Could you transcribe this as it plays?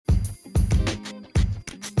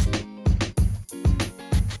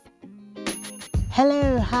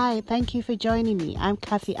Hello, hi, thank you for joining me. I'm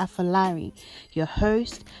Kathy Afalari, your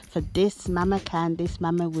host for This Mama Can, This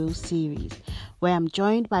Mama Will series, where I'm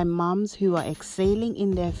joined by moms who are excelling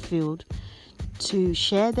in their field to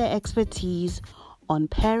share their expertise on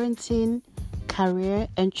parenting, career,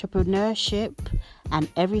 entrepreneurship, and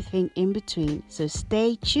everything in between. So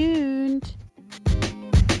stay tuned.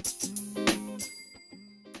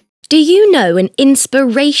 Do you know an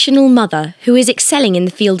inspirational mother who is excelling in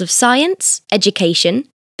the field of science, education,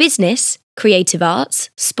 business, creative arts,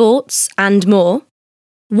 sports, and more?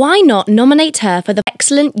 Why not nominate her for the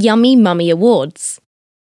Excellent Yummy Mummy Awards?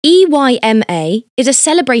 EYMA is a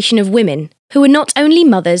celebration of women who are not only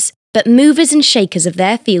mothers, but movers and shakers of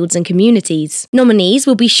their fields and communities. Nominees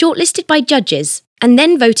will be shortlisted by judges and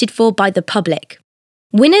then voted for by the public.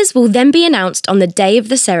 Winners will then be announced on the day of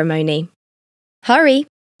the ceremony. Hurry!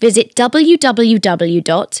 Visit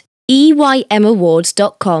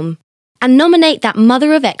www.eymawards.com and nominate that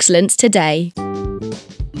Mother of Excellence today.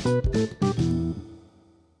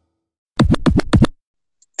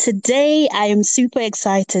 Today, I am super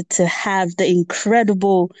excited to have the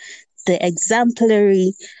incredible, the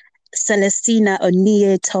exemplary Celestina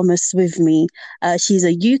Oniye Thomas with me. She's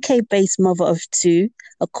a UK-based mother of two,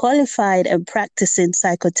 a qualified and practicing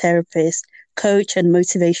psychotherapist, coach, and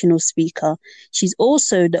motivational speaker. She's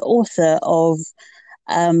also the author of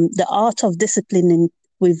The Art of Disciplining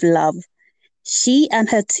with Love. She and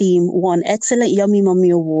her team won Excellent Yummy Mummy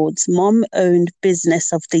Awards, Mom-Owned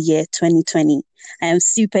Business of the Year 2020. I am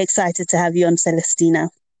super excited to have you on, Celestina.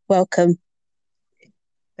 Welcome.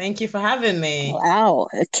 Thank you for having me. Wow.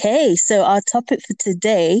 Okay. So our topic for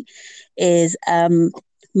today is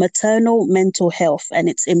maternal mental health and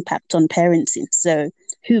its impact on parenting. So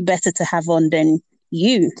who better to have on than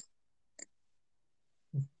you?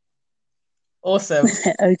 Awesome.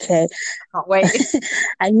 Okay. Can't wait.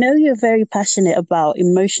 I know you're very passionate about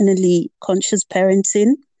emotionally conscious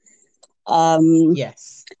parenting.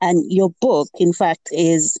 Yes. And your book, in fact,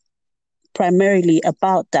 is primarily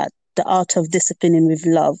about that, The Art of Disciplining with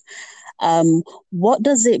Love. What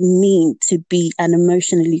does it mean to be an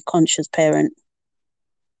emotionally conscious parent?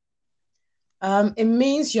 It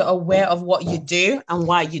means you're aware of what you do and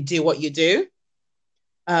why you do what you do.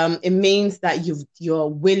 It means that you're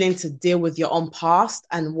willing to deal with your own past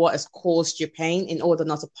and what has caused you pain in order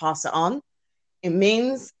not to pass it on. It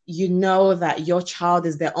means you know that your child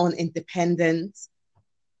is their own independent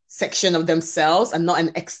section of themselves and not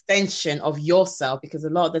an extension of yourself, because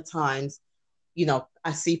a lot of the times,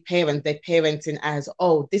 I see parents, they're parenting as,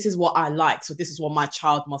 oh, this is what I like, so this is what my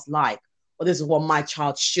child must like, or this is what my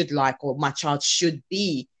child should like, or my child should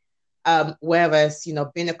be. Whereas,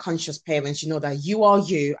 being a conscious parent, you know that you are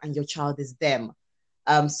you and your child is them.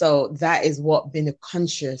 So that is what being a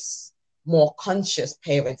more conscious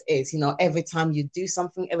parent is. Every time you do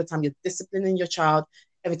something, every time you're disciplining your child,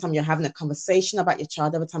 every time you're having a conversation about your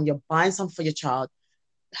child, every time you're buying something for your child,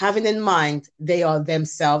 having in mind they are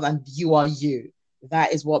themselves and you are you.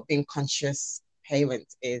 That is what being conscious parent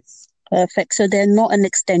is. Perfect. So they're not an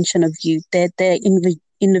extension of you. They're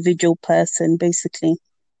individual person, basically.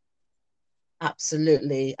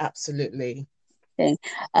 Absolutely. Okay.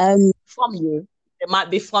 From you. It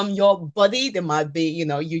might be from your body. There might be,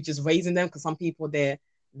 you just raising them, because some people they're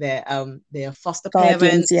foster Guardians,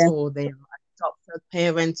 parents, yeah. or they're adopted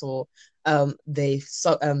parents, or they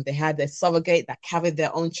had a surrogate that carried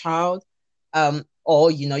their own child,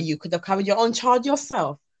 or you could have carried your own child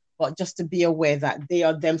yourself. But just to be aware that they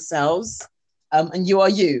are themselves, and you are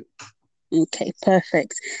you. Okay,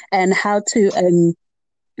 perfect. And how do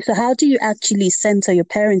you actually center your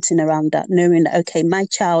parenting around that, knowing that, okay, my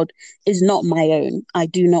child is not my own. I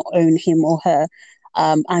do not own him or her.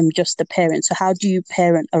 I'm just a parent. So how do you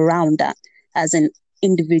parent around that as an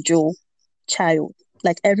individual child?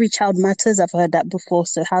 Like, every child matters. I've heard that before.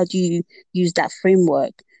 So how do you use that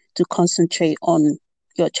framework to concentrate on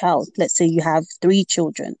your child? Let's say you have 3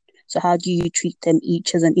 children. So how do you treat them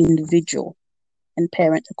each as an individual and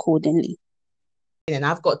parent accordingly? And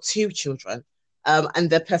I've got 2 children, and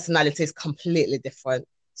their personality is completely different.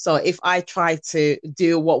 So if I try to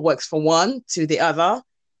do what works for one to the other,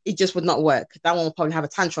 it just would not work. That one will probably have a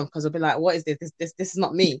tantrum because it'll be like, what is this? This is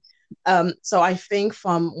not me. So I think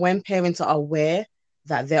from when parents are aware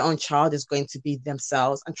that their own child is going to be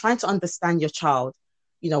themselves and trying to understand your child,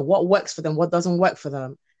 what works for them, what doesn't work for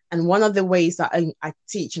them. And one of the ways that I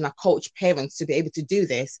teach and I coach parents to be able to do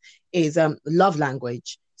this is love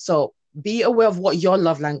language. So be aware of what your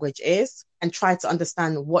love language is and try to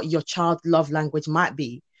understand what your child's love language might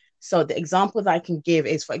be. So the example that I can give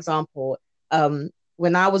is, for example,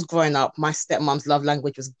 when I was growing up, my stepmom's love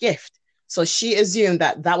language was gift. So she assumed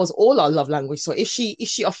that that was all our love language. So if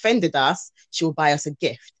she offended us, she would buy us a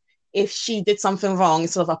gift. If she did something wrong,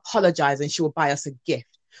 instead of apologizing, she would buy us a gift.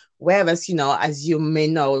 Whereas, as you may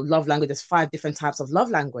know, love language, there's 5 different types of love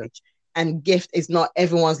language. And gift is not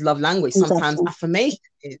everyone's love language. Sometimes Exactly. affirmation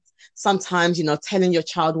is. Sometimes, telling your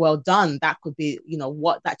child, well done, that could be,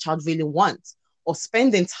 what that child really wants. Or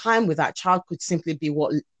spending time with that child could simply be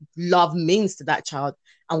what love means to that child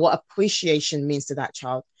and what appreciation means to that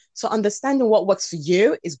child. So understanding what works for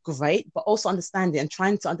you is great, but also understanding and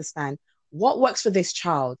trying to understand what works for this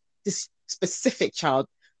child, this specific child.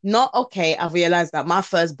 Not, okay, I've realized that my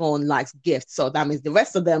firstborn likes gifts, so that means the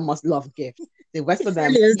rest of them must love gifts. The rest of If them,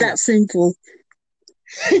 only it was that simple.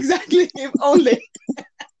 exactly. If only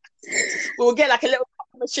we'll get like a little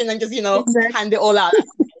machine and just, Exactly. hand it all out.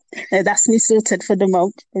 That's me sorted for the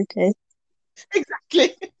month. Okay.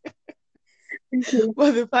 Exactly. Okay.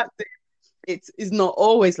 Well, the fact that it's not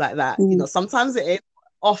always like that. Mm. Sometimes it is,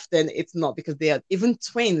 often it's not, because they are, even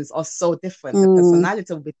twins are so different. The Mm.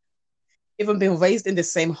 personality will be, even being raised in the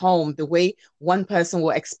same home, the way one person will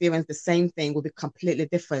experience the same thing will be completely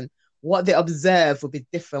different. What they observe will be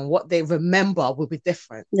different. What they remember will be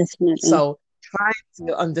different. Definitely. So trying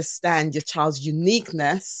to understand your child's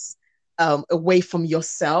uniqueness, away from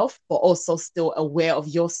yourself, but also still aware of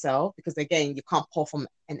yourself, because again, you can't pour from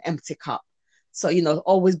an empty cup. So,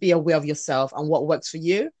 always be aware of yourself and what works for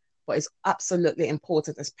you. But it's absolutely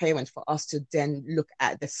important as parents for us to then look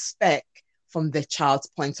at the spec from the child's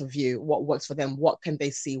point of view. What works for them? What can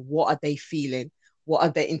they see? What are they feeling? What are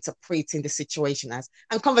they interpreting the situation as?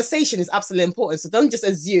 And conversation is absolutely important. So don't just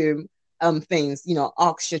assume things.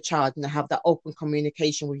 Ask your child, have that open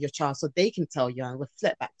communication with your child so they can tell you and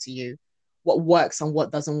reflect back to you what works and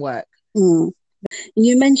what doesn't work. Mm.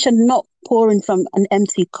 You mentioned not pouring from an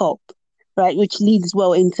empty cup, right? Which leads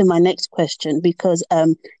well into my next question, because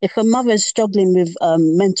if a mother is struggling with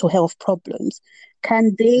mental health problems,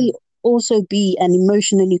 can they also be an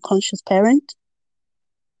emotionally conscious parent?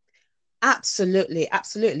 Absolutely,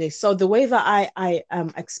 absolutely. So the way that I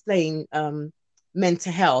explain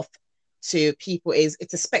mental health to people is,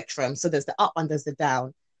 it's a spectrum. So there's the up and there's the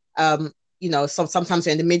down. Sometimes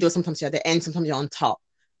you're in the middle, sometimes you're at the end, sometimes you're on top.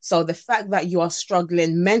 So the fact that you are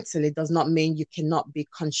struggling mentally does not mean you cannot be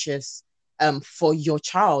conscious for your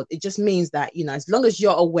child. It just means that, as long as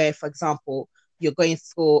you're aware, for example, you're going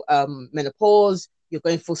through menopause, you're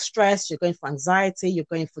going through stress, you're going through anxiety, you're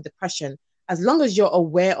going through depression. As long as you're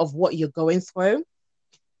aware of what you're going through,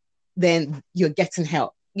 then you're getting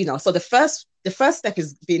help. So the first step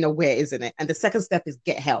is being aware, isn't it? And the second step is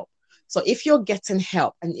get help. So if you're getting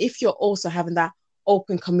help, and if you're also having that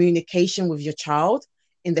open communication with your child,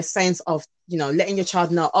 in the sense of, letting your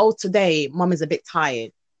child know, oh, today mom is a bit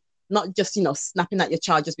tired. Not just, snapping at your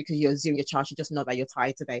child just because you assume your child should just know that you're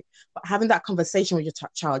tired today, but having that conversation with your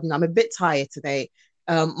child. I'm a bit tired today.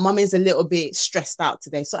 Mum is a little bit stressed out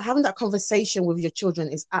today. So having that conversation with your children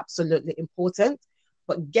is absolutely important,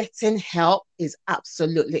 but getting help is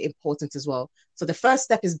absolutely important as well. So the first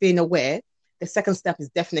step is being aware. The second step is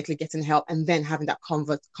definitely getting help, and then having that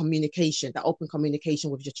communication, that open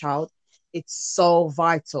communication with your child. It's so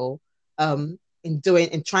vital in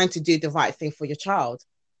trying to do the right thing for your child.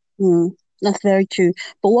 Mm, that's very true.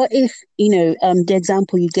 But what if, the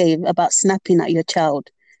example you gave about snapping at your child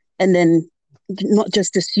and then not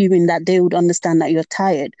just assuming that they would understand that you're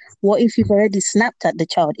tired? What if you've already snapped at the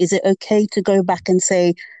child? Is it okay to go back and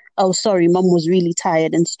say, oh, sorry, mum was really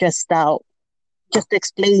tired and stressed out? Just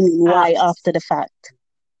explaining why after the fact.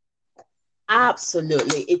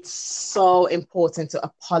 Absolutely. It's so important to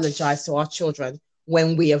apologize to our children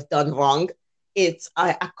when we have done wrong.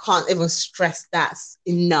 I can't even stress that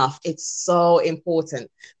enough. It's so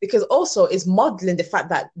important, because also it's modeling the fact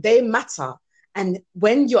that they matter. And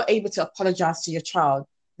when you're able to apologize to your child,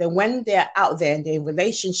 then when they're out there and they're in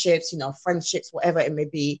relationships, friendships, whatever it may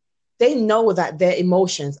be, they know that their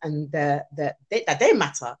emotions and that they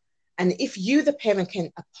matter. And if you, the parent,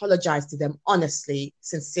 can apologize to them honestly,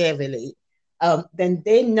 sincerely, then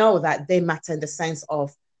they know that they matter, in the sense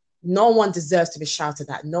of, no one deserves to be shouted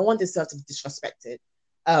at. No one deserves to be disrespected.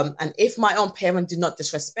 And if my own parent do not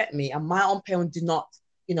disrespect me, and my own parent do not,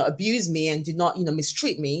 abuse me and do not,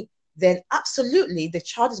 mistreat me, then absolutely the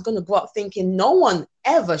child is going to grow up thinking no one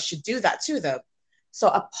ever should do that to them. So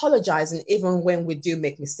apologizing even when we do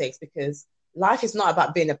make mistakes, because life is not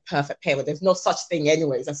about being a perfect parent. There's no such thing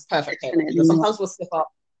anyways as perfect parent. Definitely not. Sometimes we'll slip up,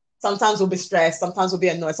 sometimes we'll be stressed, sometimes we'll be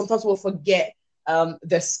annoyed, sometimes we'll forget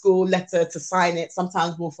the school letter to sign it,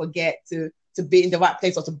 sometimes we'll forget to be in the right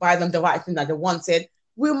place or to buy them the right thing that they wanted.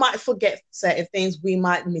 We might forget certain things, we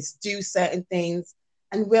might misdo certain things.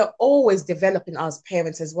 And we're always developing as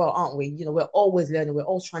parents as well, aren't we? We're always learning. We're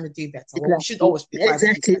all trying to do better. Well, we should Exactly. always be trying to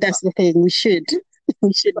do Exactly. better. That's the thing. We should.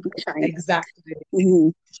 We should be trying. Exactly. Mm-hmm.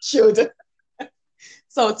 Should.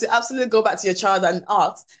 So to absolutely go back to your child and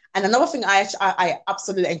ask. And another thing I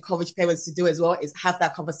absolutely encourage parents to do as well is have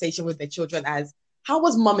that conversation with their children as, how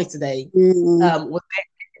was mommy today? Was there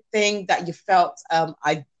anything that you felt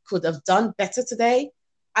I could have done better today?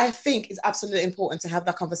 I think it's absolutely important to have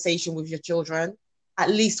that conversation with your children at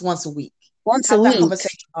least once a week. Once a Have that week.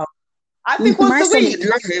 conversation. I think once My a son week. would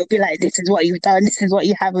love it. He'll be like, this is what you've done. This is what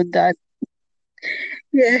you haven't done.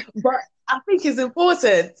 Yeah. But I think it's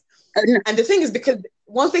important. And the thing is, because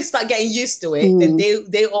once they start getting used to it, then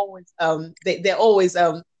they're always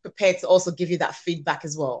prepared to also give you that feedback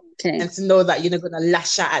as well. Okay. And to know that you're not going to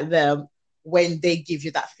lash out at them when they give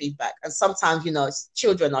you that feedback. And sometimes,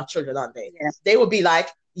 children are children, aren't they? Yeah. They will be like,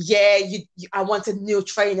 yeah, I wanted new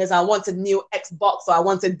trainers, I wanted new Xbox, or I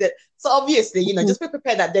wanted this. So obviously, just be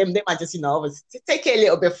prepared that they might just, take it a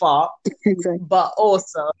little bit far. Exactly. But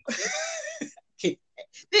also,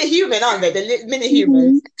 they're human, aren't they? They're mini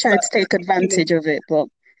humans. Try to take advantage of it, but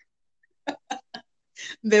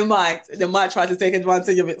they might try to take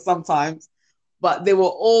advantage of it sometimes. But they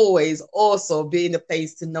will always also be in a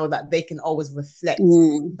place to know that they can always reflect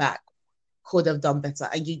back, could have done better.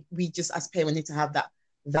 And we just as parents need to have that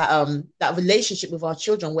relationship with our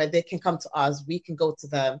children where they can come to us, we can go to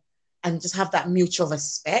them, and just have that mutual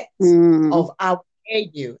respect of, I would hear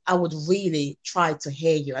you. I would really try to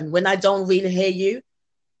hear you. And when I don't really hear you,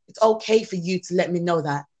 it's okay for you to let me know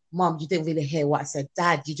that, Mom, you didn't really hear what I said.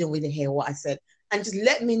 Dad, you didn't really hear what I said. And just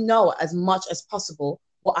let me know as much as possible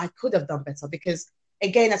what I could have done better. Because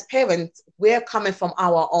again, as parents, we're coming from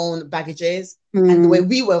our own baggages and the way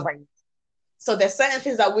we were raised. So there's certain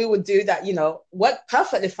things that we would do that, work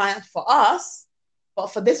perfectly fine for us, but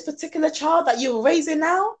for this particular child that you're raising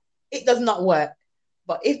now, it does not work.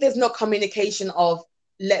 But if there's no communication of,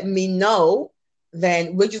 let me know,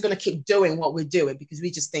 then we're just going to keep doing what we're doing because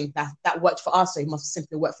we just think that worked for us, so it must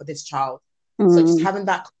simply work for this child. So just having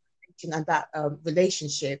that conversation and that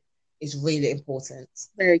relationship is really important.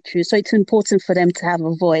 Very true. So it's important for them to have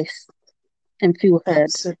a voice and feel heard.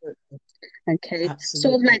 Absolutely. Okay. Absolutely.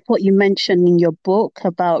 Sort of like what you mentioned in your book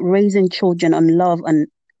about raising children on love and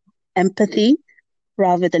empathy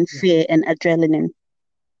rather than fear and adrenaline.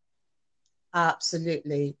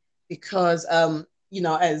 Absolutely. Because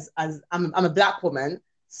as I'm a Black woman,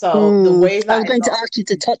 so the way that I was going to ask you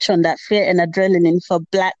to touch on that, fear and adrenaline for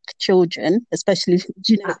Black children, especially,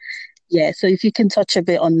 yeah. So if you can touch a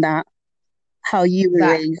bit on that, how you were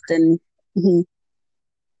raised and.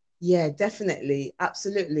 Yeah, definitely,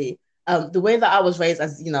 absolutely. The way that I was raised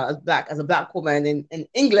as a Black woman in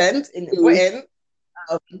England, in Britain,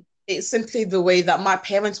 it's simply the way that my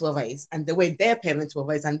parents were raised and the way their parents were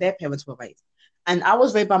raised and their parents were raised. And I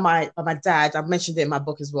was raised by my dad. I've mentioned it in my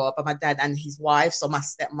book as well, by my dad and his wife, so my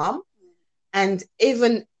stepmom. And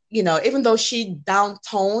even though she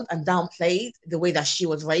downtoned and downplayed the way that she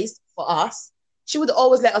was raised for us, she would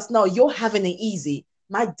always let us know, you're having it easy.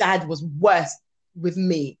 My dad was worse with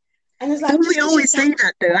me. And it's like, we always say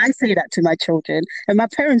that though. I say that to my children, and my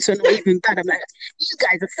parents are not even bad. I'm like, you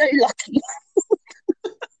guys are so lucky.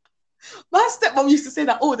 My stepmom used to say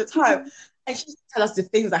that all the time. And she used to tell us the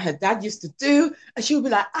things that her dad used to do. And she would be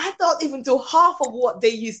like, I don't even do half of what they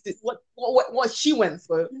used to, what she went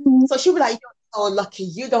through. So she would be like, you're so lucky.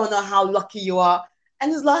 You don't know how lucky you are.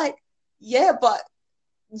 And it's like, yeah, but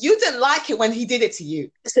you didn't like it when he did it to you.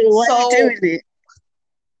 So why are you doing it?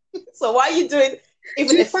 So why are you doing it?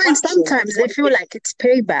 Do you find sometimes they feel like it's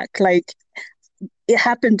payback? Like, it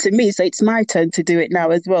happened to me, so it's my turn to do it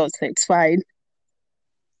now as well. So it's fine.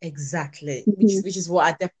 Exactly. Which is what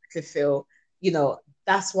I definitely feel,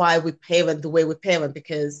 that's why we parent the way we parent,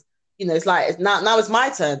 because, it's like, now it's my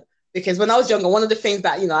turn. Because when I was younger, one of the things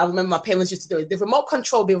that, I remember my parents used to do is the remote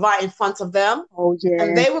control be right in front of them. Oh, yeah.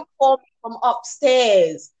 And they would call me from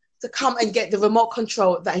upstairs to come and get the remote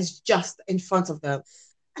control that is just in front of them.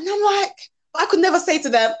 And I'm like, I could never say to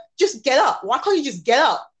them, just get up. Why can't you just get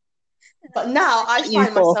up? But now I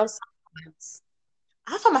find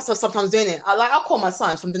myself sometimes doing it. I'll call my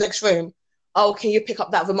son from the next room. Oh, can you pick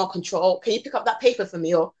up that remote control? Can you pick up that paper for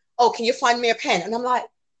me? Or, oh, can you find me a pen? And I'm like,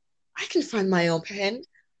 I can find my own pen.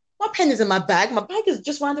 My pen is in my bag. My bag is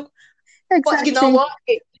just around the... Exactly. But you know what?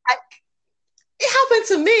 It happened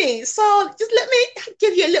to me. So just let me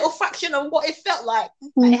give you a little fraction of what it felt like.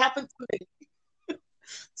 It happened to me.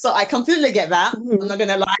 So I completely get that. I'm not going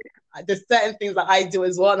to lie. There's certain things that I do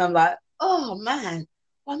as well. And I'm like, oh, man,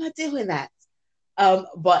 why am I doing that?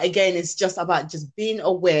 But again, it's just about just being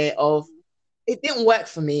aware of, it didn't work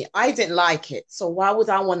for me. I didn't like it. So why would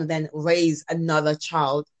I want to then raise another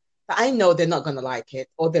child that I know they're not going to like it,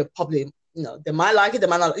 or they're probably, they might like it, they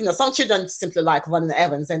might not. Some children simply like running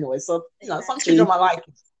errands anyway. So, some children Exactly. might like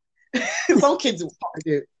it. Some kids will probably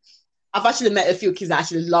do. I've actually met a few kids that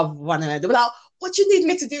actually love running errands. They're like, what do you need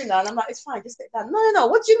me to do now? And I'm like, it's fine, just sit down. No, no, no.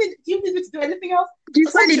 What do you need? Do you need me to do anything else? Do you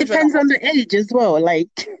But some find it children are depends like, on the age as well?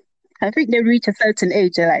 Like, I think they reach a certain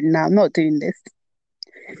age, they're like, no, I'm not doing this.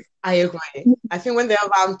 I agree. I think when they're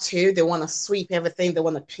around 2, they want to sweep everything, they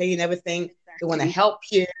want to clean everything, they want to Exactly. help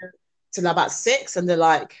you till about 6, and they're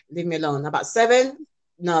like, leave me alone. About 7,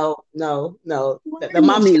 no, no, no. Why, The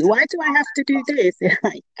mouth mommy? gets Why do I have to do this?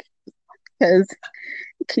 Like, because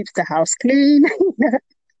it keeps the house clean.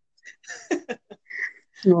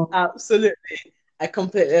 No, absolutely. I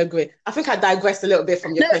completely agree. I think I digressed a little bit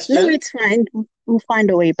from your no, no, question. it's fine. We'll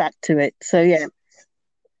find a way back to it. So yeah,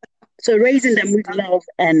 so raising them with love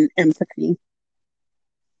and empathy.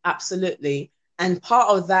 Absolutely. And part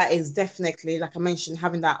of that is definitely, like I mentioned,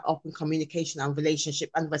 having that open communication and relationship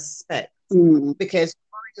and respect. Mm, Because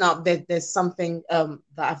growing up, there's something that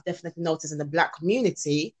I've definitely noticed in the Black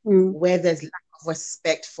community mm, where there's lack of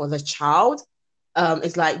respect for the child.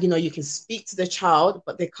 It's like, you can speak to the child,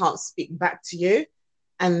 but they can't speak back to you.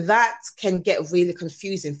 And that can get really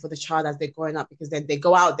confusing for the child as they're growing up, because then they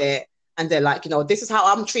go out there and they're like, this is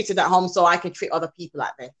how I'm treated at home, so I can treat other people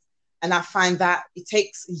like this. And I find that it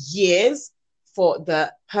takes years for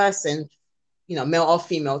the person, male or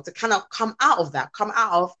female, to kind of come out of that,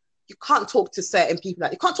 you can't talk to certain people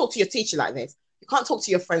you can't talk to your teacher like this. You can't talk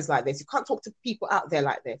to your friends like this. You can't talk to people out there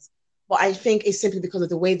like this. But I think it's simply because of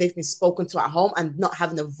the way they've been spoken to at home and not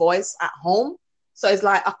having a voice at home. So it's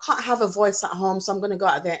like, I can't have a voice at home, so I'm going to go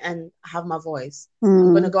out there and have my voice.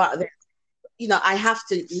 I'm going to mm. go out there. I have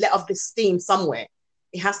to let off this steam somewhere.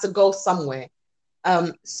 It has to go somewhere.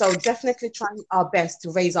 So definitely trying our best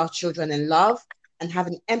to raise our children in love and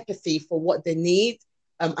having empathy for what they need,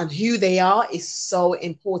 and who they are is so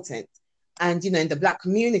important. And, in the Black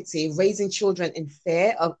community, raising children in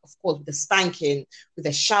fear of course, with the spanking, with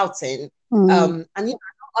the shouting, Mm. and,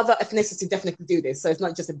 other ethnicity definitely do this. So it's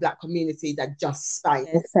not just a Black community that just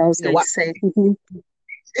spanks. Yes, I was going to What say. Mhm.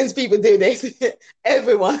 people do this.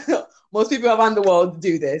 Everyone, most people around the world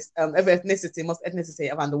do this. Every ethnicity, most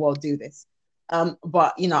ethnicity around the world do this.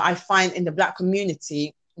 But I find in the Black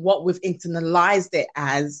community, what we've internalized it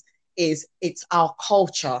as is it's our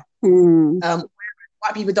culture. Mm.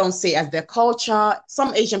 White people don't see it as their culture.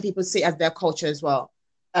 Some Asian people see it as their culture as well.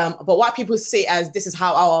 But white people see it as, this is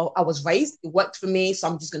how I was raised. It worked for me, so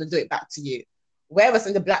I'm just going to do it back to you. Whereas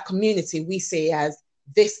in the Black community, we see it as,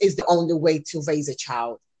 this is the only way to raise a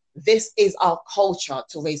child. This is our culture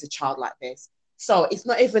to raise a child like this. So it's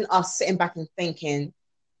not even us sitting back and thinking,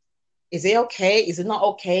 is it okay? Is it not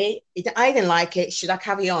okay? I didn't like it. Should I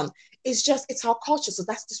carry on? It's our culture. So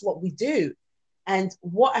that's just what we do. And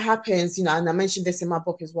what happens, and I mentioned this in my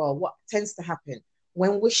book as well, what tends to happen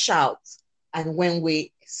when we shout and when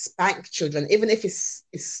we spank children, even if it's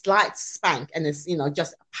slight spank and it's,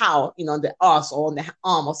 just power, on the arse or on the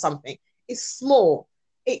arm or something, it's small.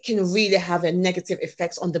 It can really have a negative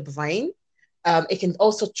effects on the brain. It can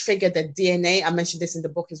also trigger the DNA. I mentioned this in the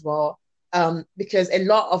book as well, because a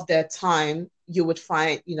lot of the time you would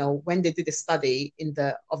find, when they did a study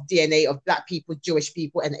of DNA of Black people, Jewish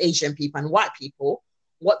people, and Asian people and white people,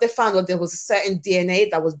 what they found was there was a certain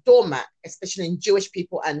DNA that was dormant, especially in Jewish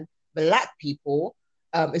people and Black people,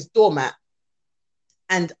 is dormant.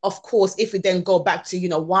 And of course, if we then go back to,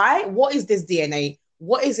 why? What is this DNA?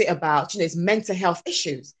 What is it about? It's mental health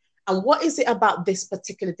issues. And what is it about this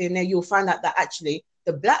particular DNA? You'll find out that actually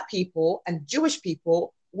the Black people and Jewish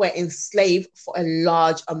people were enslaved for a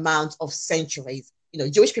large amount of centuries.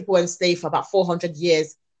 Jewish people were enslaved for about 400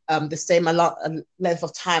 years, the same length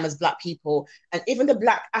of time as Black people. And even the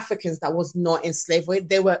Black Africans that was not in slavery,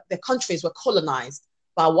 their countries were colonized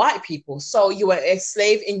by white people. So you were a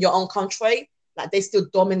slave in your own country, like they still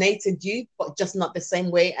dominated you, but just not the same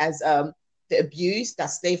way as the abuse that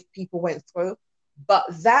slave people went through. But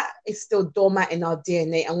that is still dormant in our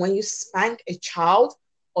DNA. And when you spank a child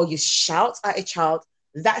or you shout at a child,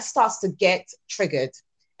 that starts to get triggered.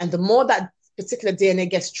 And the more that particular DNA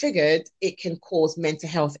gets triggered, it can cause mental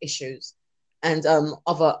health issues. And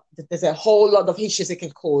there's a whole lot of issues it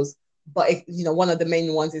can cause. But one of the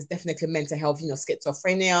main ones is definitely mental health,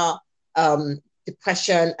 schizophrenia,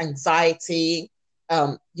 depression, anxiety,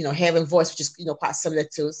 hearing voice, which is, quite similar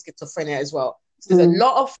to schizophrenia as well. So there's a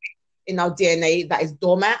lot of in our DNA that is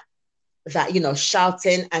dormant, that,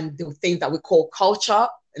 shouting and the things that we call culture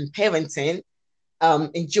and parenting,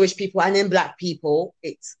 in Jewish people and in Black people,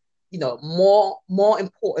 it's more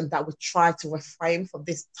important that we try to refrain from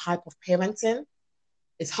this type of parenting.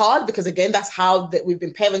 It's hard because, again, that's how we've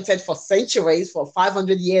been parented for centuries, for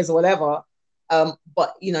 500 years or whatever.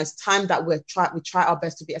 But it's time that we try our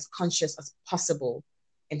best to be as conscious as possible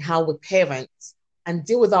in how we parent and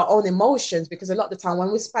deal with our own emotions, because a lot of the time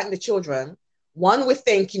when we spank the children, one, we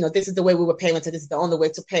think, this is the way we were parented, this is the only way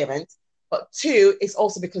to parent. But two, it's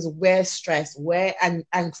also because we're stressed, we're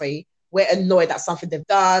angry, we're annoyed at something they've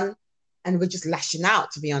done, and we're just lashing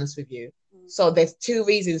out, to be honest with you. So there's two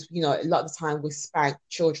reasons, a lot of the time we spank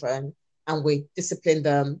children and we discipline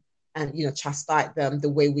them and, chastise them the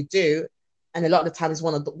way we do. And a lot of the time it's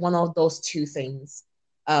one of those two things.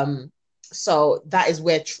 So that is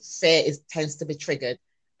where fear tends to be triggered.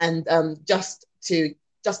 And just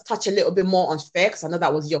touch a little bit more on fear, because I know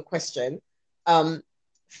that was your question.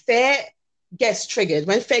 Fear gets triggered.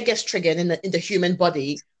 When fear gets triggered in the human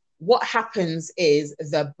body, what happens is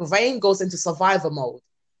the brain goes into survival mode.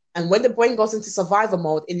 And when the brain goes into survival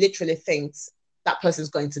mode, it literally thinks that person's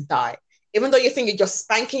going to die. Even though you think you're just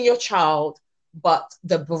spanking your child, but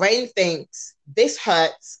the brain thinks, this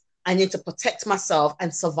hurts, I need to protect myself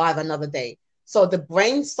and survive another day. So the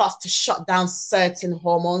brain starts to shut down certain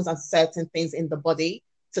hormones and certain things in the body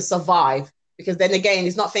to survive. Because then again,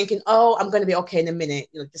 it's not thinking, oh, I'm going to be okay in a minute,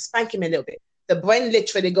 just spank him a little bit. The brain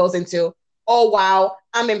literally goes into, oh, wow,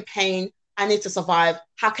 I'm in pain, I need to survive.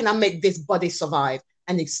 How can I make this body survive?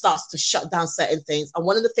 And it starts to shut down certain things. And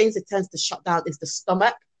one of the things it tends to shut down is the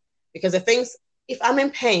stomach, because it thinks, if I'm in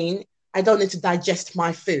pain, I don't need to digest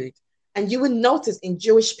my food. And you will notice in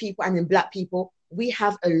Jewish people and in Black people, we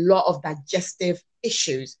have a lot of digestive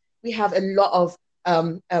issues. We have a lot of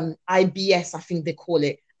IBS, I think they call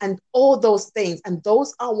it, and all those things. And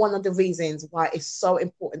those are one of the reasons why it's so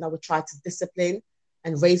important that we try to discipline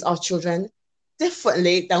and raise our children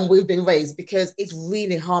differently than we've been raised, because it's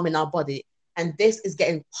really harming our body. And this is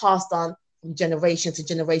getting passed on from generation to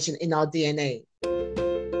generation in our DNA.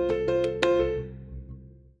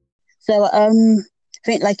 So I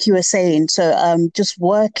think, like you were saying, just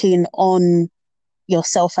working on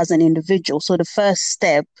yourself as an individual. So the first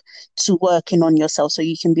step to working on yourself so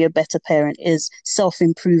you can be a better parent is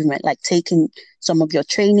self-improvement, like taking some of your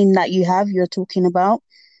training that you're talking about.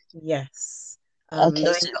 Yes. Okay.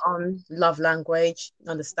 Knowing your own love language,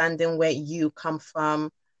 understanding where you come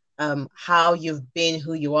from, how you've been,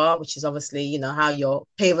 who you are, which is obviously, how your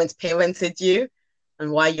parents parented you,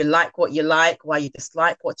 and why you like what you like, why you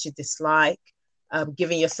dislike what you dislike.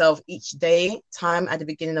 Giving yourself each day time at the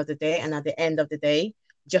beginning of the day and at the end of the day,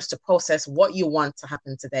 just to process what you want to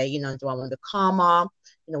happen today. Do I want the karma?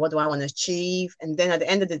 What do I want to achieve? And then at the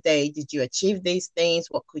end of the day, did you achieve these things?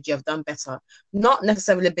 What could you have done better? Not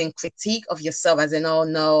necessarily being critique of yourself as in, oh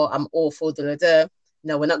no, I'm awful, da, da, da.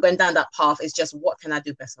 No, we're not going down that path. It's just, what can I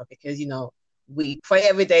do better? Because, we pray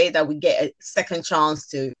every day that we get a second chance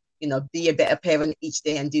to, be a better parent each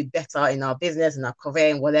day and do better in our business and our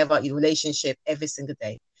career and whatever, your relationship every single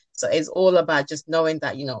day. So it's all about just knowing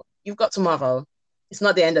that, you've got tomorrow. It's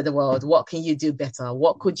not the end of the world. What can you do better?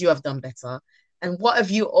 What could you have done better? And what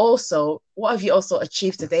have you also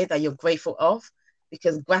achieved today that you're grateful of?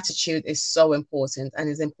 Because gratitude is so important, and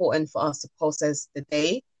it's important for us to process the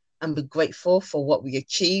day and be grateful for what we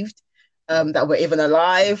achieved. That we're even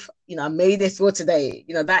alive, I made it through today.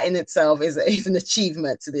 That in itself is an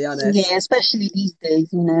achievement, to be honest. Yeah, especially these days,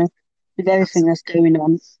 with everything that's going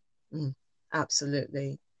on.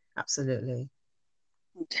 Absolutely. Absolutely.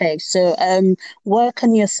 Okay, so work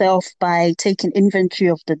on yourself by taking inventory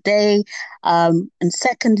of the day. And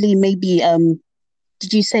secondly, maybe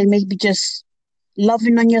did you say maybe just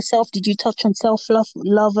loving on yourself? Did you touch on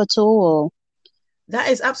self-love at all? Or? That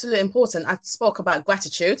is absolutely important. I spoke about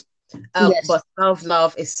gratitude. Yes. But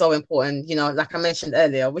self-love is so important, like I mentioned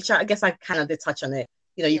earlier, which I guess I kind of did touch on it.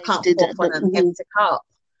 You can't pour from an empty cup.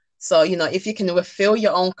 So, if you can refill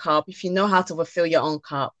your own cup, if you know how to refill your own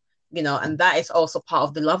cup, and that is also part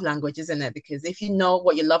of the love language, isn't it? Because if you know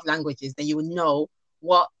what your love language is, then you will know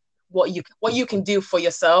what you can do for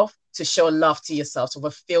yourself to show love to yourself, to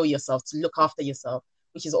refill yourself, to look after yourself,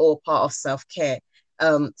 which is all part of self-care.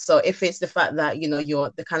 So if it's the fact that,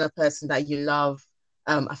 you're the kind of person that you love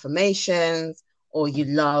affirmations, or you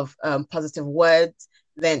love positive words,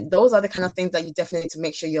 then those are the kind of things that you definitely need to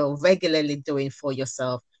make sure you're regularly doing for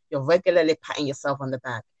yourself. You're regularly patting yourself on the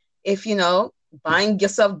back. If, buying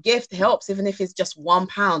yourself gift helps, even if it's just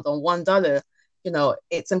 £1 or $1,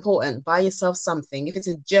 it's important. Buy yourself something. If it's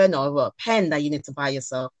a journal or a pen that you need to buy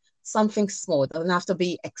yourself, something small. It doesn't have to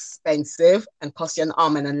be expensive and cost you an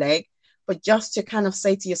arm and a leg, but just to kind of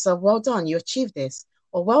say to yourself, well done, you achieved this.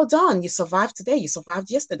 Or well done, you survived today, you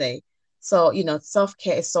survived yesterday. So,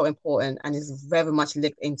 self-care is so important and is very much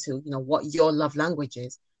linked into, what your love language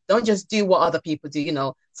is. Don't just do what other people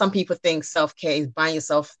do. Some people think self-care is buying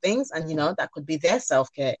yourself things, and that could be their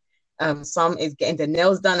self-care. Some is getting their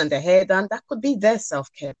nails done and their hair done. That could be their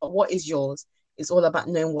self-care. But what is yours? It's all about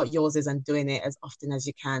knowing what yours is and doing it as often as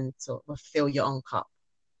you can to refill your own cup.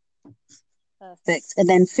 Perfect. And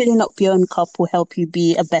then filling up your own cup will help you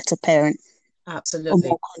be a better parent or Absolutely.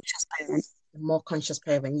 more conscious parent. More conscious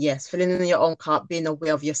parent, yes. Filling in your own cup, being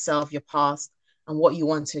aware of yourself, your past, and what you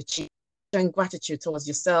want to achieve. Showing gratitude towards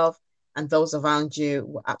yourself and those around you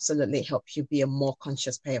will absolutely help you be a more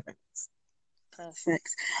conscious parent. Perfect.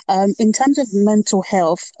 In terms of mental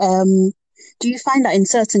health, do you find that in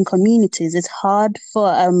certain communities it's hard for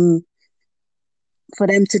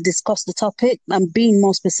them to discuss the topic? And being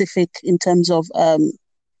more specific in terms of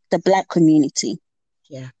the Black community,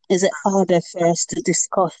 Yeah. is it harder for us to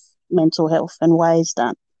discuss mental health, and why is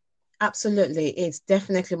that? Absolutely. It's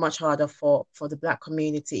definitely much harder for the Black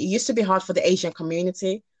community. It used to be hard for the Asian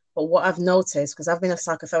community, but what I've noticed, because I've been a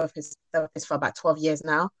psychotherapist for about 12 years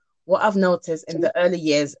now, what I've noticed in the early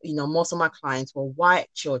years, most of my clients were white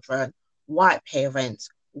children, white parents,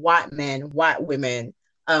 white men, white women,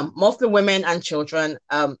 mostly women and children.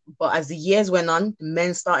 But as the years went on, the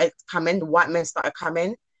men started coming, the white men started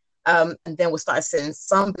coming. And then we started seeing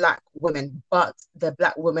some Black women, but the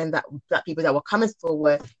Black people that were coming through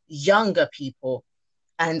were younger people.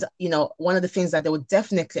 And, one of the things that they would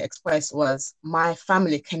definitely express was, my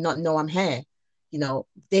family cannot know I'm here.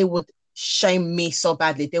 They would shame me so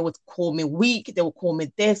badly. They would call me weak. They would call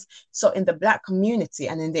me this. So in the Black community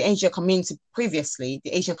and in the Asian community previously,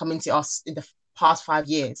 the Asian community in the past 5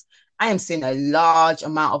 years, I am seeing a large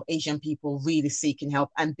amount of Asian people really seeking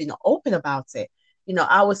help and being open about it.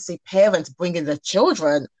 I would see parents bringing their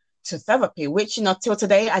children to therapy, which, till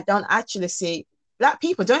today, I don't actually see Black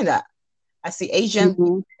people doing that. I see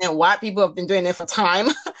Asian and white people have been doing it for time.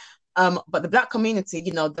 But the Black community,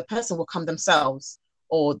 the person will come themselves,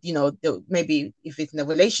 or, maybe if it's in a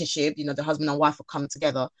relationship, the husband and wife will come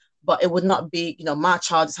together. But it would not be, my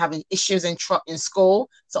child is having issues in school,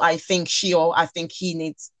 so I think I think he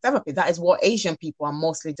needs therapy. That is what Asian people are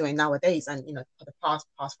mostly doing nowadays, and for the past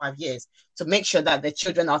 5 years, to make sure that their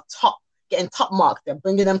children are getting top mark. They're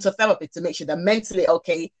bringing them to therapy to make sure they're mentally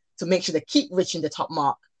okay, to make sure they keep reaching the top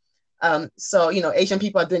mark. So Asian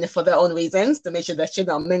people are doing it for their own reasons, to make sure their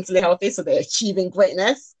children are mentally healthy, so they're achieving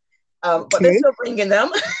greatness. But they're still bringing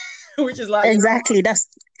them, which is like exactly, that's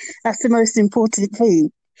the most important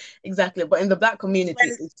thing. Exactly. But in the Black community,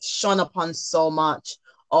 it's shone upon so much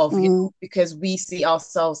of, because we see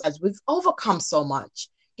ourselves as we've overcome so much.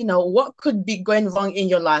 What could be going wrong in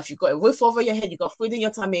your life? You got a roof over your head, you got food in your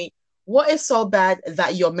tummy. What is so bad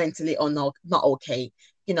that you're mentally or not okay?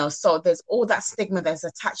 So there's all that stigma that's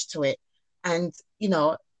attached to it. And,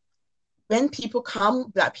 when people come,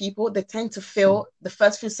 Black people, they tend to feel the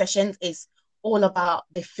first few sessions is all about,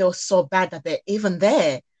 they feel so bad that they're even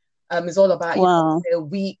there. It's all about, they're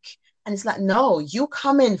weak. And it's like, no, you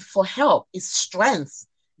come in for help is strength.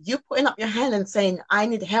 You putting up your hand and saying, I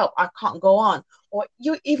need help, I can't go on. Or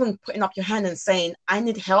you even putting up your hand and saying, I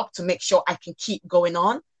need help to make sure I can keep going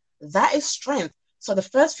on. That is strength. So the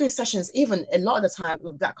first few sessions, even a lot of the time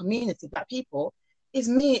with Black community, Black people, is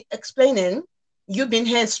me explaining, you've been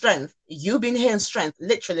here in strength. You've been here in strength.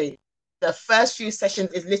 Literally, the first few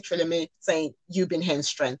sessions is literally me saying, you've been here in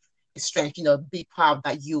strength. It's strength, be proud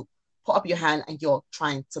that you put up your hand and you're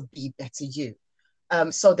trying to be better you.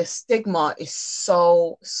 So the stigma is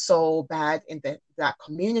so, so bad in the Black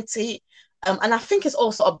community. And I think it's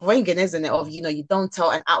also upbringing, isn't it? Of, you don't tell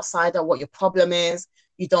an outsider what your problem is.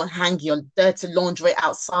 You don't hang your dirty laundry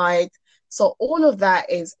outside. So all of that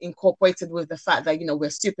is incorporated with the fact that, we're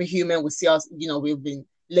superhuman. We see us, we've been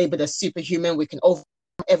labeled as superhuman. We can overcome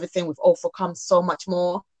everything. We've overcome so much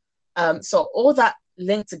more. So all that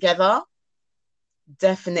linked together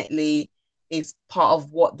definitely is part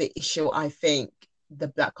of what the issue, I think, the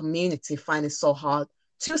Black community find it so hard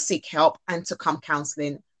to seek help and to come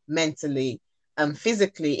counseling mentally,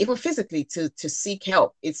 physically, even physically to seek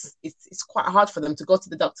help. It's quite hard for them to go to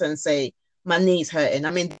the doctor and say, my knee's hurting.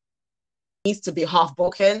 I mean, needs to be half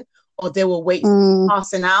broken, or they will wait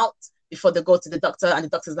passing out before they go to the doctor, and the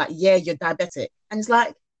doctor's like, yeah, you're diabetic. And it's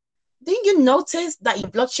like, didn't you notice that your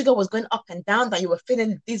blood sugar was going up and down, that you were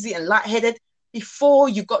feeling dizzy and lightheaded before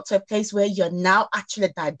you got to a place where you're now actually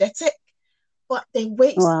diabetic? But they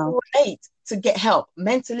wait so late to get help,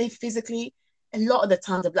 mentally, physically. A lot of the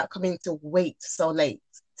time, the Black community wait so late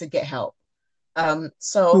to get help.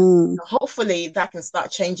 So hopefully that can start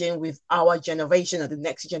changing with our generation or the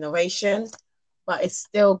next generation. but it's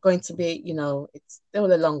still going to be, it's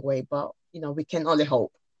still a long way, but, we can only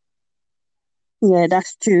hope. Yeah,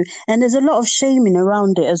 that's true. And there's a lot of shaming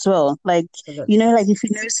around it as well. Like, Absolutely. like if you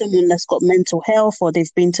know someone that's got mental health or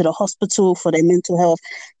they've been to the hospital for their mental health,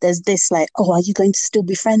 there's this like, oh, are you going to still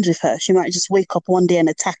be friends with her? She might just wake up one day and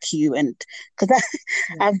attack you. And because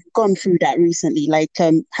Yeah. I've gone through that recently, like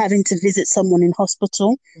having to visit someone in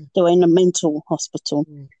hospital, they were in a mental hospital.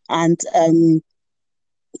 Mm. And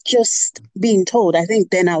just being told, I think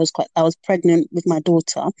then I was pregnant with my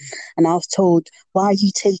daughter, and I was told, why are you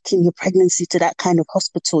taking your pregnancy to that kind of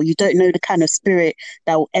hospital? You don't know the kind of spirit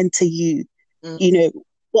that will enter you. Mm. You know,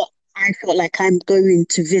 what I felt like I'm going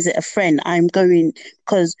to visit a friend. I'm going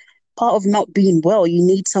because part of not being well, you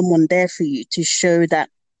need someone there for you to show that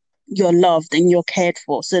you're loved and you're cared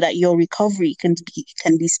for so that your recovery can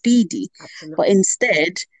be speedy. But Absolutely.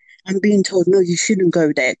 instead, I'm being told, no, you shouldn't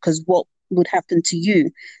go there because what would happen to you?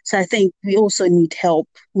 So I think we also need help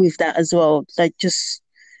with that as well. Like just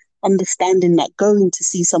understanding that going to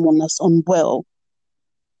see someone that's unwell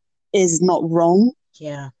is not wrong,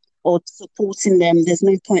 Yeah. or supporting them. There's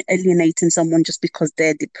no point alienating someone just because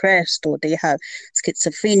they're depressed or they have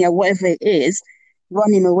schizophrenia, whatever it is.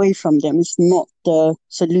 Running away from them is not the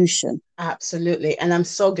solution. Absolutely. And I'm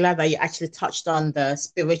so glad that you actually touched on the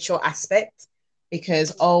spiritual aspect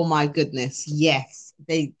because, oh my goodness, yes,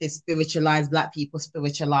 they spiritualize, Black people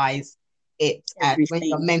spiritualize it. And when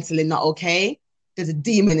you're Everything. mentally not okay, there's a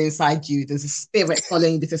demon inside you. There's a spirit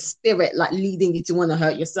following, there's a spirit like leading you to want to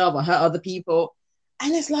hurt yourself or hurt other people.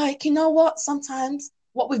 And it's like, you know what? Sometimes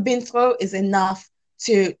what we've been through is enough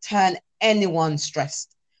to turn anyone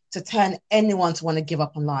stressed, to turn anyone to want to give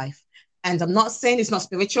up on life. And I'm not saying it's not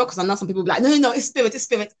spiritual because I know some people be like, no, no, no, it's spirit, it's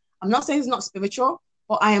spirit. I'm not saying it's not spiritual,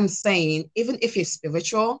 but I am saying even if it's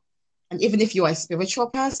spiritual and even if you're a spiritual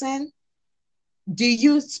person, do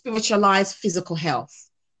you spiritualize physical health?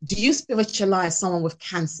 Do you spiritualize someone with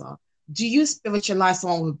cancer? Do you spiritualize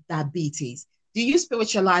someone with diabetes? Do you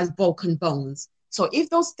spiritualize broken bones? So if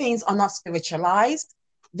those things are not spiritualized,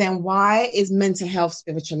 then why is mental health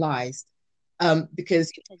spiritualized?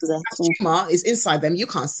 Because Exactly. tumor is inside them, you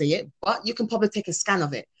can't see it, but you can probably take a scan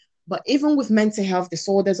of it. But even with mental health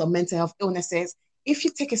disorders or mental health illnesses, if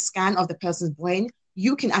you take a scan of the person's brain,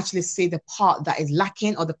 you can actually see the part that is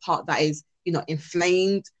lacking or the part that is,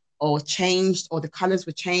 inflamed or changed or the colors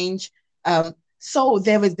will change. So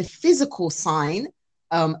there is the physical sign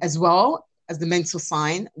as well as the mental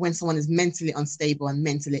sign when someone is mentally unstable and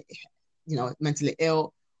mentally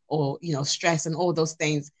ill or, stress and all those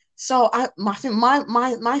things. So I think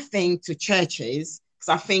my thing to churches, because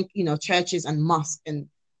I think, churches and mosques and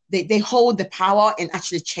they hold the power in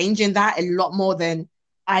actually changing that a lot more than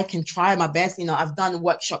I can try my best. I've done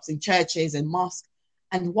workshops in churches and mosques.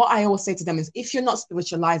 And what I always say to them is if you're not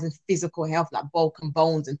spiritualizing physical health, like broken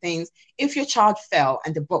bones and things, if your child fell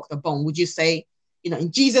and they broke the bone, would you say,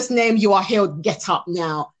 in Jesus' name, you are healed, get up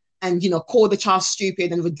now? And, call the child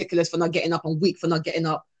stupid and ridiculous for not getting up and weak for not getting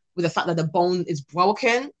up with the fact that the bone is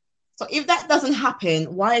broken? So if that doesn't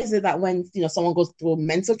happen, why is it that when, someone goes through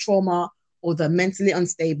mental trauma or they're mentally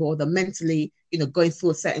unstable or they're mentally, going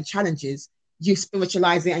through certain challenges, you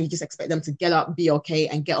spiritualize it and you just expect them to get up, be okay,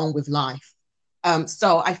 and get on with life?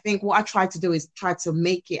 So I think what I try to do is try to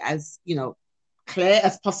make it as, clear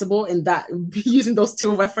as possible in that using those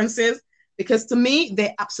two references, because to me,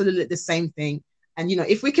 they're absolutely the same thing. And,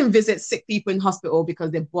 if we can visit sick people in hospital because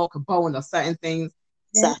they broke a bone or certain things,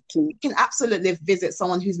 then Exactly. you can absolutely visit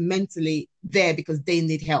someone who's mentally there because they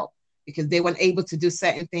need help, because they weren't able to do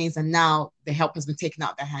certain things and now the help has been taken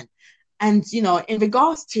out of their hand. And, in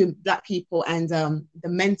regards to Black people and the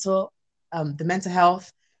mental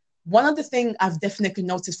health, one of the things I've definitely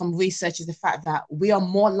noticed from research is the fact that we are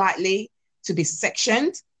more likely to be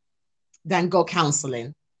sectioned than go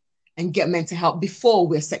counseling and get mental health before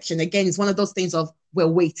we're sectioned. Again, it's one of those things of we're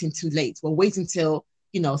waiting too late. We're waiting till,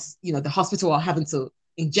 the hospital are having to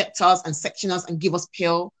inject us and section us and give us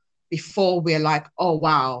pill before we're like, oh,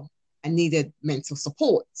 wow, I needed mental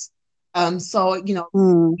support. So,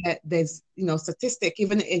 there's, statistic,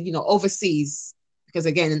 even, overseas, because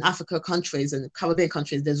again, in Africa countries and Caribbean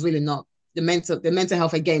countries, there's really not the mental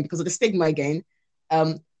health again, because of the stigma again.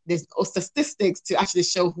 There's statistics to actually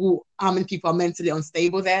show how many people are mentally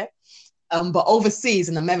unstable there. But overseas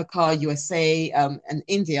in America, USA, and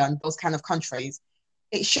India and those kind of countries,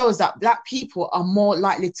 it shows that Black people are more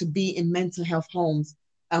likely to be in mental health homes.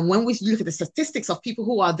 And when we look at the statistics of people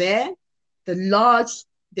who are there,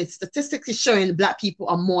 the statistics is showing Black people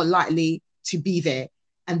are more likely to be there.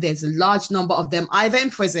 And there's a large number of them either in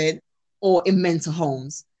prison or in mental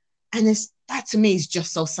homes. And that to me is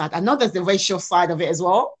just so sad. I know there's the racial side of it as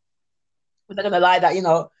well, We're not gonna lie that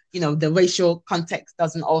the racial context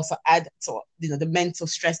doesn't also add to the mental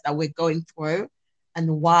stress that we're going through,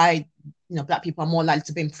 and why Black people are more likely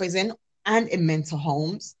to be in prison and in mental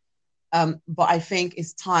homes. But I think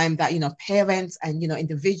it's time that parents and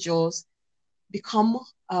individuals become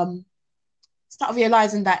start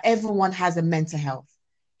realizing that everyone has a mental health.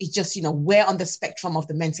 It's just where on the spectrum of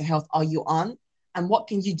the mental health are you on, and what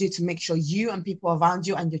can you do to make sure you and people around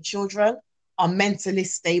you and your children are mentally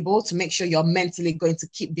stable, to make sure you're mentally going to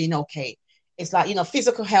keep being okay. It's like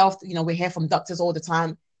physical health. We hear from doctors all the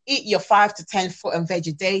time: eat your 5 to 10 fruit and veg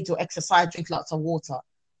a day, do exercise, drink lots of water.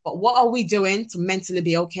 But what are we doing to mentally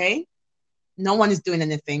be okay? No one is doing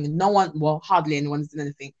anything. No one, well, hardly anyone is doing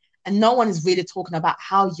anything. And no one is really talking about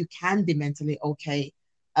how you can be mentally okay,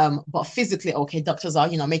 but physically okay. Doctors are,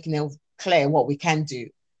 making it clear what we can do.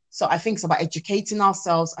 So I think it's about educating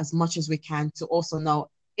ourselves as much as we can to also know,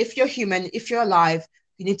 if you're human, if you're alive,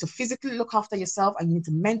 you need to physically look after yourself and you need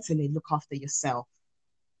to mentally look after yourself.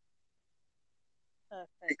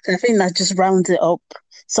 Perfect. I think that just rounds it up,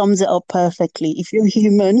 sums it up perfectly. If you're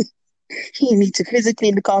human, you need to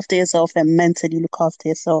physically look after yourself and mentally look after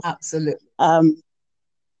yourself. Absolutely.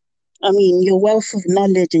 I mean, your wealth of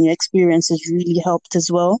knowledge and your experience has really helped as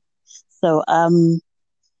well. So,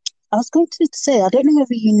 I was going to say, I don't know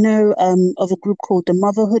whether you know of a group called the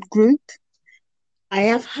Motherhood Group. I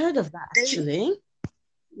have heard of that, actually.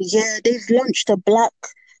 They've launched a Black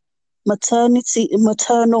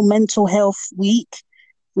Maternal Mental Health Week,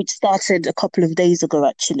 which started a couple of days ago,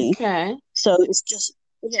 actually. Okay. So it's just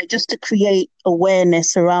to create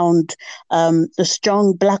awareness around the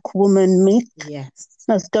strong Black woman myth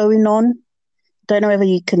that's going on. Don't know whether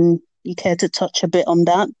you care to touch a bit on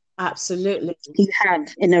that. Absolutely. You have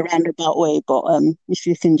in a roundabout way, but if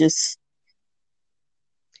you can just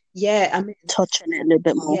touch on it a little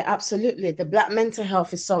bit more. Yeah, absolutely. The Black mental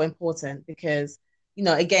health is so important because,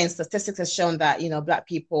 again, statistics have shown that, Black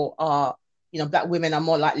people are, Black women are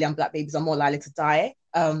more likely and Black babies are more likely to die.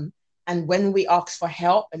 And when we ask for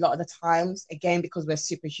help, a lot of the times, again, because we're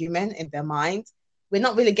superhuman in their mind, we're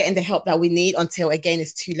not really getting the help that we need until, again,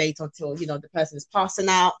 it's too late, until, the person is passing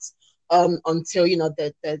out, until,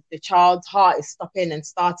 the child's heart is stopping and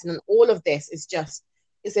starting. And all of this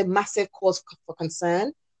is a massive cause for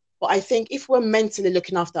concern. But I think if we're mentally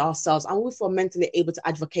looking after ourselves and if we're mentally able to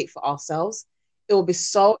advocate for ourselves, it will be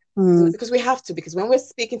so, because we have to, because when we're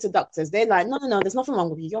speaking to doctors, they're like, no, there's nothing wrong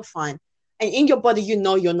with you. You're fine. And in your body,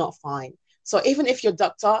 you're not fine. So even if your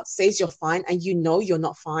doctor says you're fine and you're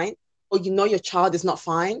not fine, or your child is not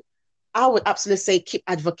fine, I would absolutely say keep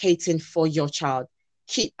advocating for your child.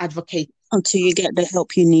 Keep advocating. Until you get the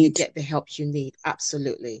help you need.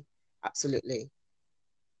 Absolutely. Absolutely.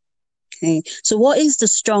 Okay. So what is the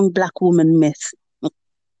strong Black woman myth?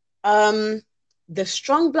 The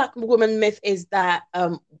strong Black woman myth is that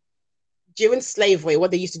during slavery,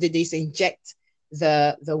 what they used to do, they used to inject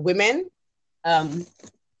the women, and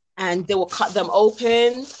they will cut them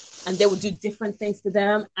open and they would do different things to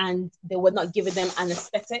them, and they were not giving them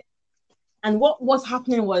anesthetic. And what was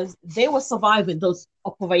happening was they were surviving those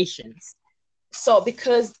operations. So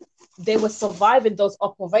because they were surviving those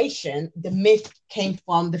operations, the myth came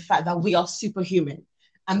from the fact that we are superhuman.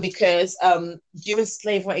 And because during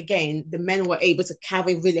slavery, again, the men were able to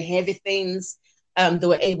carry really heavy things. They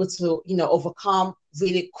were able to, overcome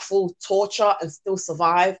really cruel torture and still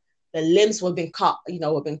survive. The limbs were being cut,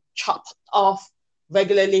 were being chopped off,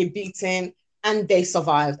 regularly beaten, and they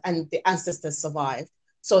survived, and the ancestors survived.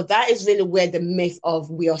 So that is really where the myth of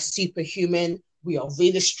we are superhuman, we are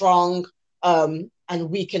really strong, and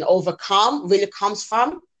we can overcome really comes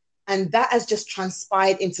from. And that has just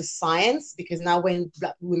transpired into science, because now when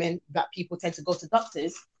Black people tend to go to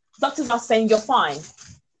doctors are saying you're fine.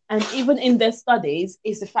 And even in their studies,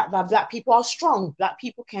 is the fact that Black people are strong. Black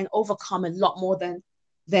people can overcome a lot more than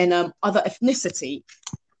other ethnicity.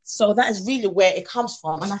 So that is really where it comes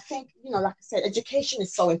from. And I think, like I said, education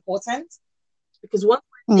is so important, because once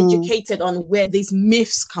we're educated on where these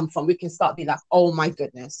myths come from, we can start being like, oh my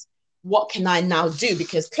goodness, what can I now do?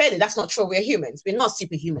 Because clearly that's not true. We're humans. We're not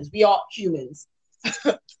superhumans. We are humans.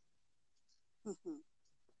 So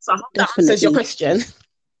I hope that answers your question.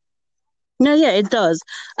 No, yeah, it does.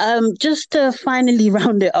 Just to finally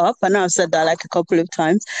round it up, I know I've said that like a couple of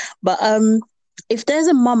times, but if there's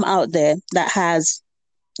a mum out there that has,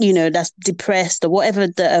 that's depressed or whatever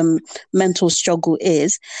the mental struggle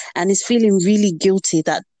is, and is feeling really guilty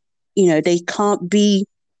that, they can't be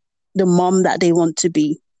the mom that they want to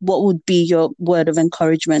be, what would be your word of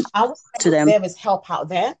encouragement to them? There is help out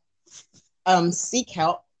there. Seek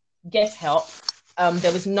help, get help.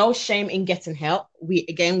 There is no shame in getting help.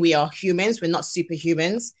 We are humans. We're not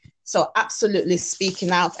superhumans. So absolutely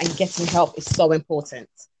speaking out and getting help is so important.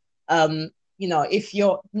 If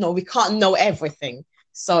we can't know everything.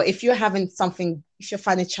 So if you're having something, if you're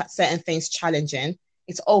finding certain things challenging,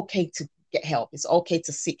 it's okay to get help. It's okay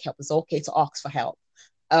to seek help. It's okay to ask for help.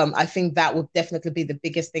 I think that would definitely be the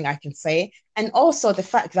biggest thing I can say. And also the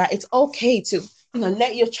fact that it's okay to,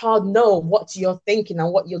 let your child know what you're thinking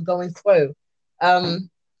and what you're going through.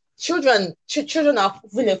 Children are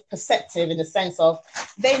really perceptive in the sense of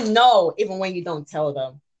they know even when you don't tell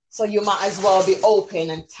them. So you might as well be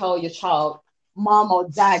open and tell your child, mom or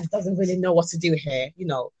dad doesn't really know what to do here.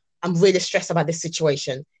 I'm really stressed about this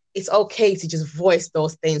situation. It's okay to just voice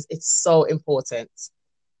those things. It's so important.